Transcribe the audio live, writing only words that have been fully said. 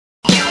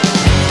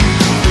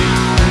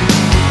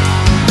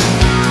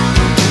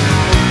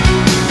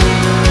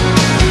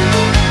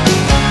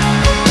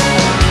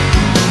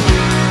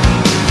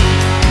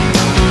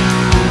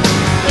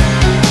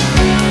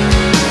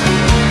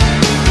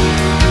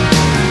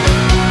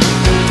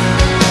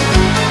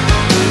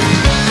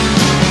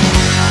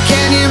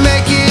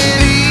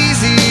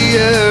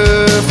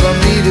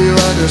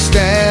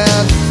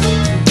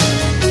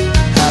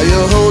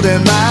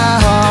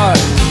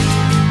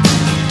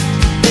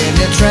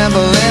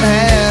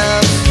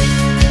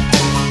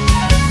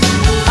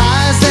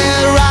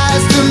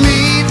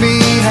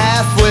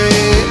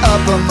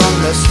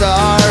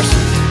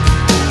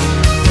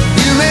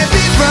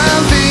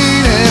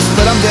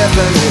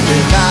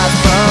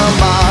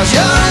clouds.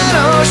 You're an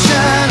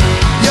ocean,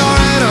 you're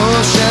an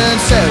ocean.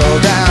 Settle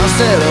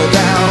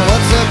down,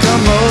 what's the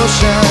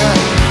commotion?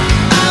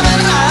 I'm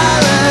an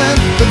island,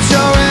 but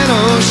you're an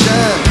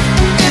ocean.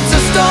 It's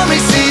a stormy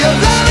sea of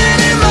love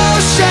and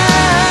emotion.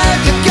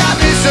 You got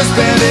me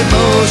suspended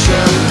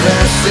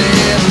motionless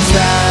in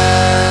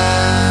time.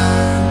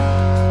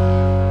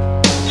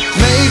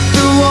 Make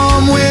the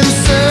warm wind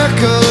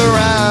circle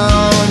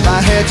around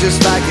my head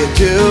just like you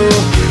do.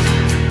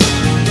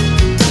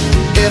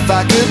 If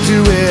I could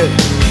do it,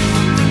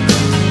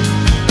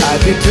 I'd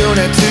be doing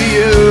it to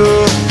you.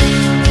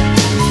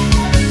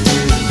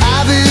 I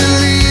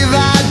believe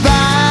I'd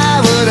buy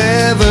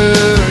whatever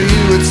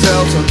you would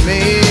sell to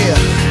me.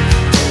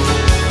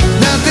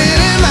 Nothing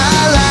in my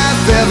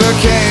life ever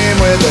came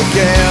with a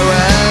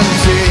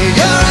guarantee.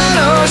 You're an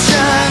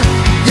ocean,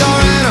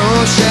 you're an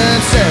ocean.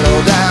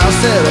 Settle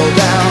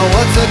down,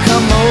 what's the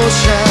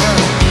commotion?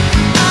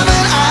 I'm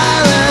an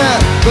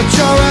island, but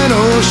you're an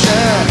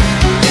ocean.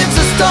 It's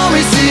a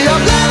stormy sea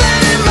of love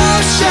and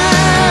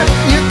emotion.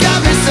 You got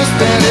me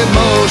suspended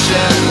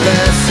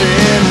motionless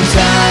in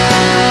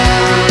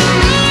time.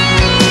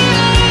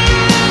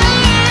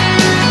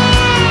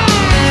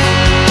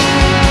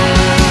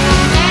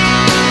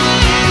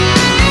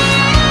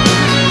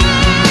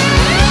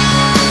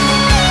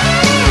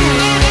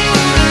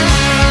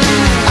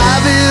 I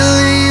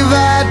believe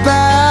I'd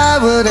buy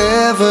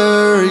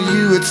whatever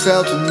you would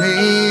sell to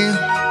me.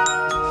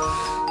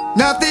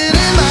 Nothing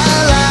in my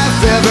life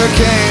ever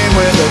came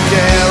with a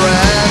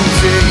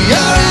guarantee.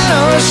 You're an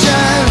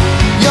ocean,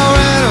 you're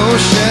an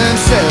ocean.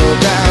 Settle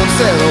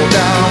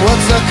down,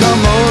 what's the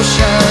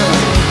commotion?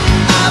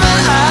 I'm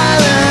an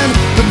island,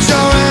 but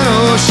you're an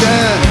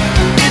ocean.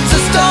 It's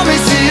a stormy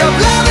sea of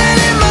love and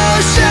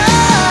emotion.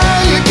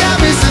 You got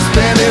me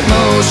suspended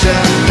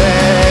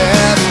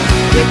motionless.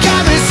 You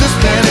got me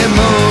suspended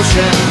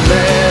motionless.